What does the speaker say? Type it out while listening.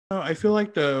I feel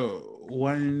like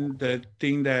the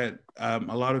thing that a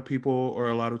lot of people or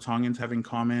a lot of Tongans have in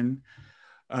common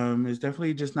is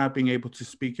definitely just not being able to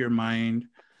speak your mind.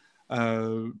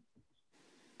 Uh,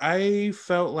 I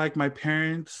felt like my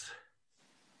parents,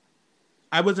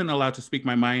 I wasn't allowed to speak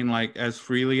my mind like as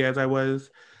freely as I was,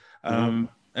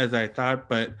 as I thought,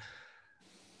 but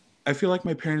I feel like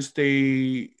my parents,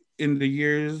 they, in the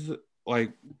years,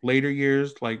 like later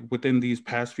years, like within these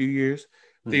past few years,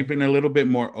 they've been a little bit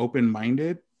more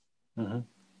open-minded.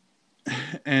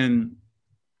 And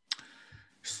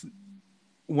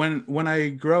when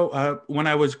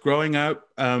I was growing up,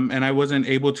 and I wasn't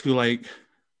able to like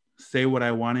say what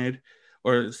I wanted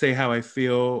or say how I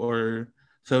feel or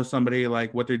tell somebody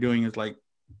like what they're doing is like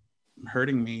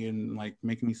hurting me and like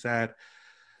making me sad.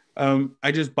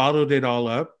 I just bottled it all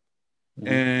up,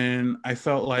 and I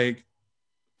felt like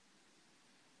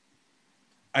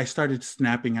I started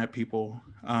snapping at people,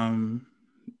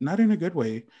 not in a good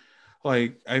way.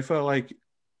 Like I felt like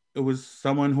it was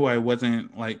someone who I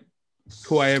wasn't like,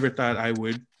 who I ever thought I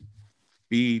would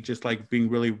be, just like being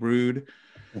really rude,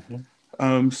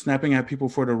 snapping at people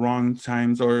for the wrong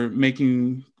times or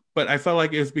making, but I felt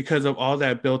like it was because of all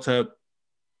that built up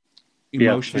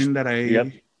emotion that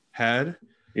I had.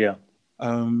 Yeah.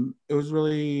 It was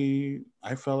really,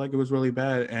 I felt like it was really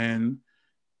bad. And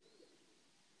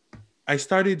I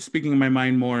started speaking my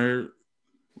mind more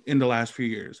in the last few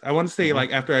years. I want to say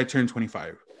like after I turned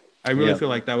 25. I really feel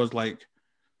like that was like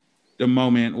the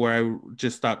moment where I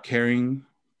just stopped caring,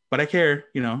 but I care,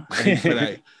 you know, but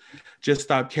I just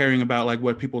stopped caring about like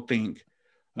what people think,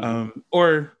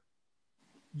 or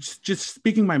just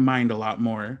speaking my mind a lot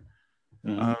more,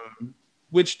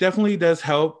 which definitely does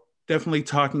help. Definitely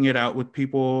talking it out with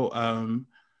people.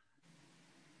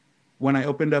 When I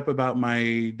opened up about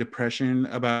my depression,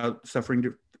 about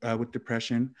suffering with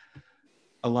depression,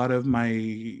 a lot of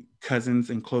my cousins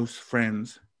and close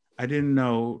friends, I didn't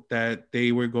know that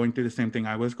they were going through the same thing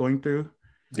I was going through.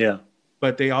 Yeah.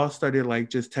 But they all started like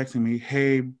just texting me,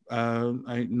 "Hey,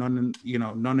 None,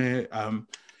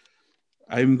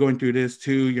 I'm going through this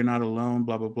too. You're not alone."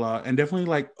 Blah blah blah, and definitely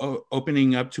like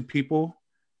opening up to people.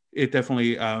 It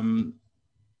definitely let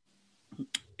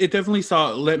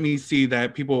me see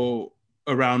that people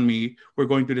around me were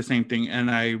going through the same thing,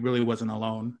 and I really wasn't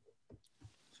alone.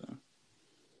 So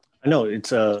I know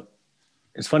it's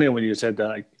funny when you said that.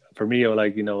 Like, for me, or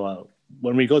like,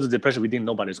 when we go to depression, we think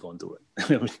nobody's going through it,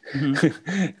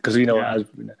 because I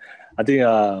think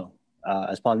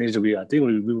as Polynesians, I think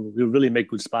we really make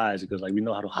good spies because like we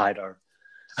know how to hide our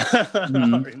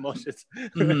our emotions.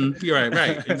 You're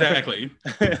right, exactly.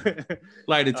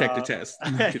 Lie detector test.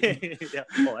 Yeah.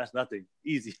 Oh, that's nothing.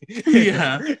 Easy.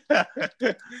 Yeah.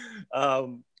 But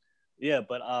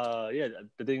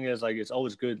the thing is, like, it's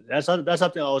always good. That's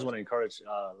something I always want to encourage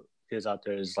kids out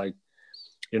there, is like,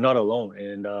 you're not alone.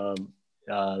 And there's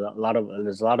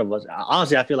a lot of us.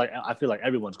 Honestly, I feel like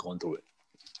everyone's going through it.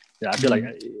 Yeah, I feel like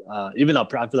even our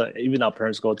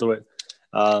parents go through it.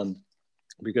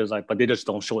 Because like, but they just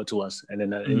don't show it to us. And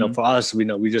then for us,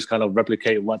 we just kind of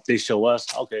replicate what they show us.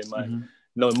 Okay,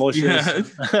 no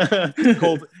emotions,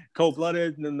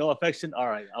 cold-blooded, no affection. All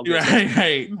right, I'll get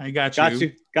right. I got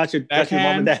you, mom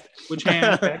and dad. Which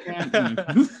hand?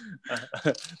 Backhand.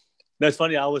 That's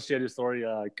funny. I always share this story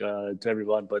to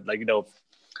everyone, but like growing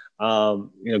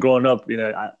up,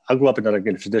 I grew up in like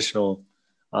a traditional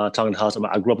Tongan house.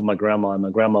 I grew up with my grandma, and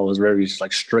my grandma was very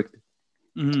like strict.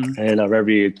 And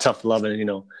very tough loving,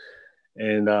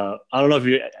 and I don't know if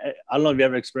you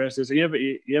ever experienced this. You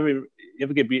ever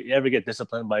get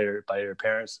disciplined by your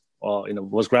parents? Well,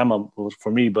 was grandma was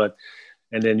for me, but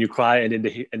and then you cry, and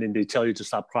then they tell you to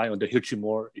stop crying, or they hit you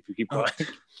more if you keep crying.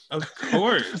 Of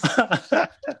course.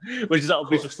 which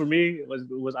for me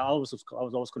was I was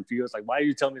always confused. Like, why are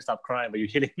you telling me to stop crying, but you're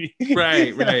hitting me?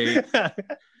 Right.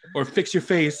 Or fix your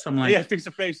face. I'm like, yeah, fix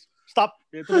your face. Stop.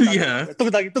 Yeah.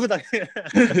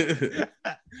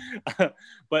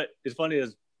 But it's funny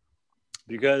is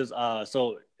because as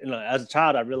a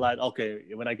child, I realized, okay,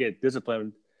 when I get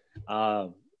disciplined,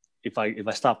 if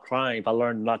I stop crying, if I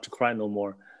learn not to cry no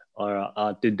more, or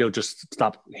they'll just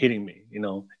stop hitting me.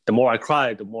 The more I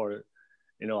cry, the more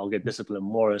I'll get disciplined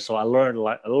more. So I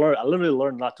literally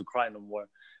learned not to cry no more.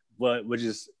 But which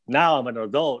is now I'm an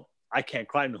adult, I can't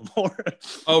cry no more.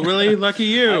 Oh, really? Lucky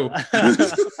you.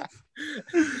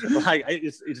 Like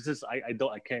it's just I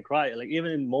can't cry. Like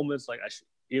even in moments I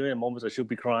should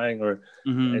be crying, or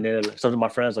and then some of my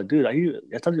friends like, dude,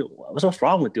 I told you, what's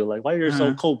wrong with you? Like, why are you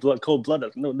so cold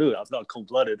blooded? No, dude, I'm not cold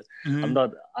blooded. I'm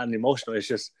not unemotional. It's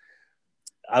just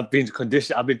I've been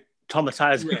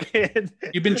traumatized kid.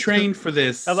 You've been trained for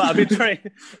this. I've been trained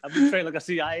like a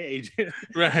CIA agent.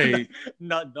 Right.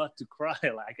 not to cry.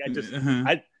 Like I just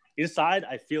inside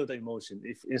I feel the emotion.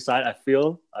 If inside I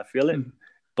feel it,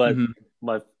 but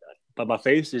my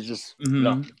face is just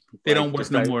no. They don't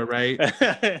work no more, right?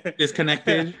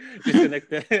 Disconnected.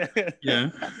 Yeah.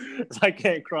 So I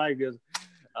can't cry because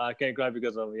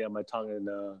of my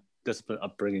Tongan discipline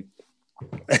upbringing.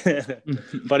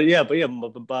 but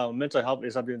mental health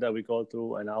is something that we go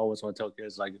through, and I always want to tell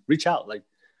kids, like, reach out. Like,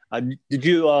 did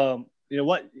you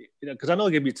because I know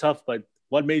it can be tough, but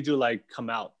what made you like come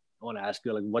out? I want to ask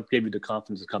you, like, what gave you the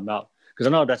confidence to come out? Because I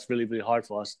know that's really, really hard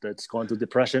for us that's going through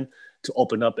depression to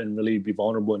open up and really be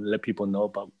vulnerable and let people know.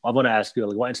 But I want to ask you,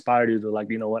 like, what inspired you to,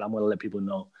 like, you know what, I'm going to let people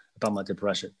know about my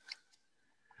depression?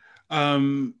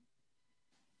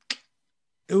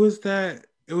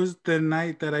 It was the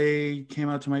night that I came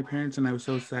out to my parents, and I was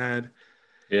so sad.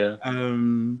 Yeah.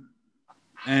 And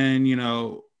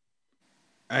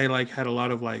I like had a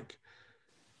lot of like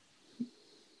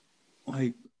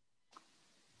I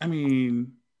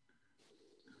mean,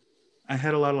 I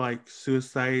had a lot of like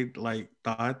suicide like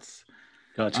thoughts.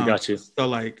 Got you. So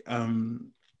like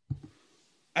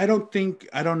I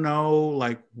don't know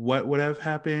like what would have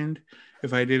happened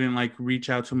if I didn't like reach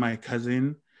out to my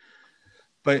cousin.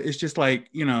 But it's just like,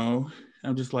 I'm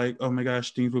just like, oh my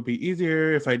gosh, things would be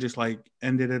easier if I just like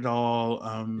ended it all.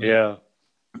 Yeah.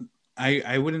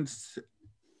 I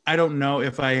don't know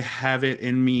if I have it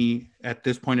in me at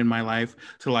this point in my life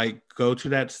to like go to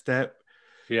that step,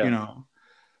 but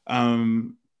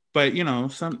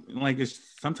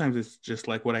sometimes it's just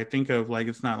like what I think of, like,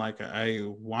 it's not like I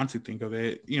want to think of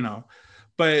it,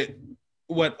 but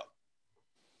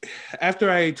after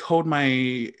I told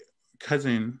my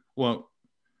cousin, well,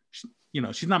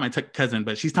 she's not my cousin,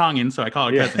 but she's Tongan, so I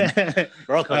call her cousin.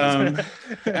 We're all cousins.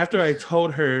 After I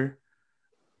told her,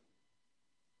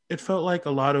 it felt like a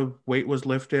lot of weight was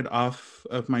lifted off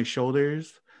of my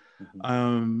shoulders.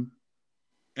 And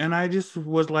I just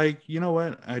was like, you know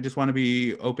what? I just want to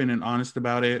be open and honest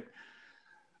about it.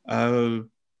 I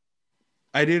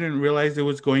didn't realize it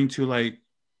was going to like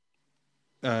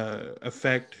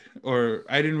affect, or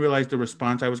I didn't realize the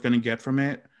response I was going to get from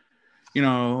it.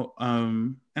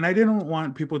 And I didn't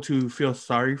want people to feel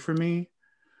sorry for me,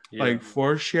 like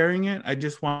for sharing it. I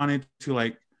just wanted to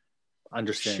like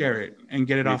understand, share it and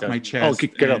get it off my chest.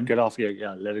 Get off.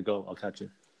 Yeah. Let it go. I'll catch it.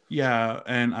 Yeah.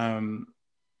 And,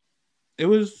 it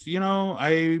was,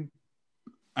 I'm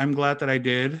glad that I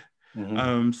did.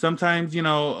 Sometimes, a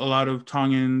lot of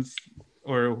Tongans,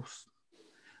 or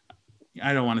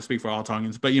I don't want to speak for all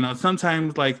Tongans, but,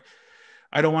 sometimes like,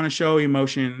 I don't want to show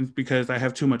emotions because I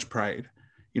have too much pride.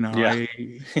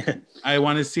 I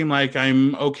want to seem like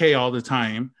I'm okay all the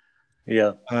time.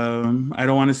 Yeah. I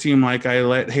don't want to seem like I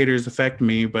let haters affect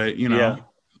me, but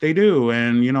they do.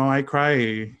 And, I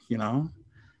cry,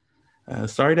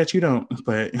 sorry that you don't,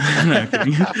 but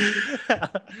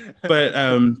but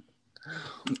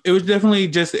it was definitely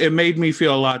just, it made me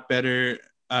feel a lot better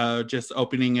just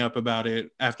opening up about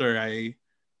it after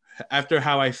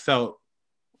how I felt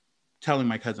telling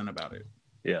my cousin about it.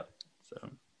 Yeah. So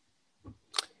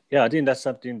yeah, I think that's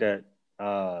something that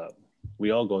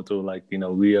we all go through. Like, we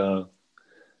because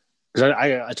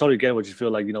I totally get what you feel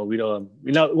like. We don't.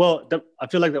 I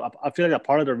feel like a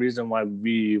part of the reason why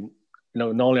we,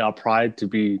 not only our pride to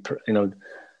be,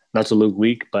 not to look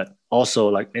weak, but also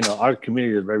like, our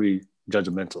community is very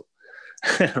judgmental.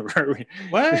 very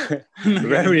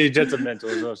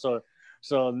judgmental.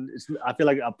 So I feel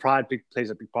like our pride plays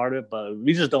a big part of it, but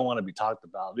we just don't want to be talked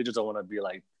about. We just don't want to be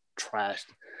like trashed.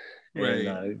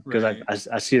 Right. Because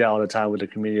I see that all the time with the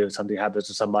community. If something happens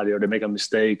to somebody, or they make a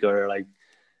mistake, or like,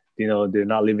 they're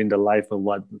not living the life of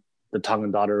what the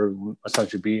Tongan daughter or son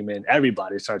should be, man,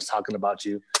 everybody starts talking about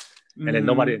you. And then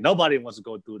nobody wants to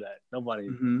go through that. Nobody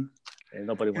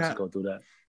wants to go through that.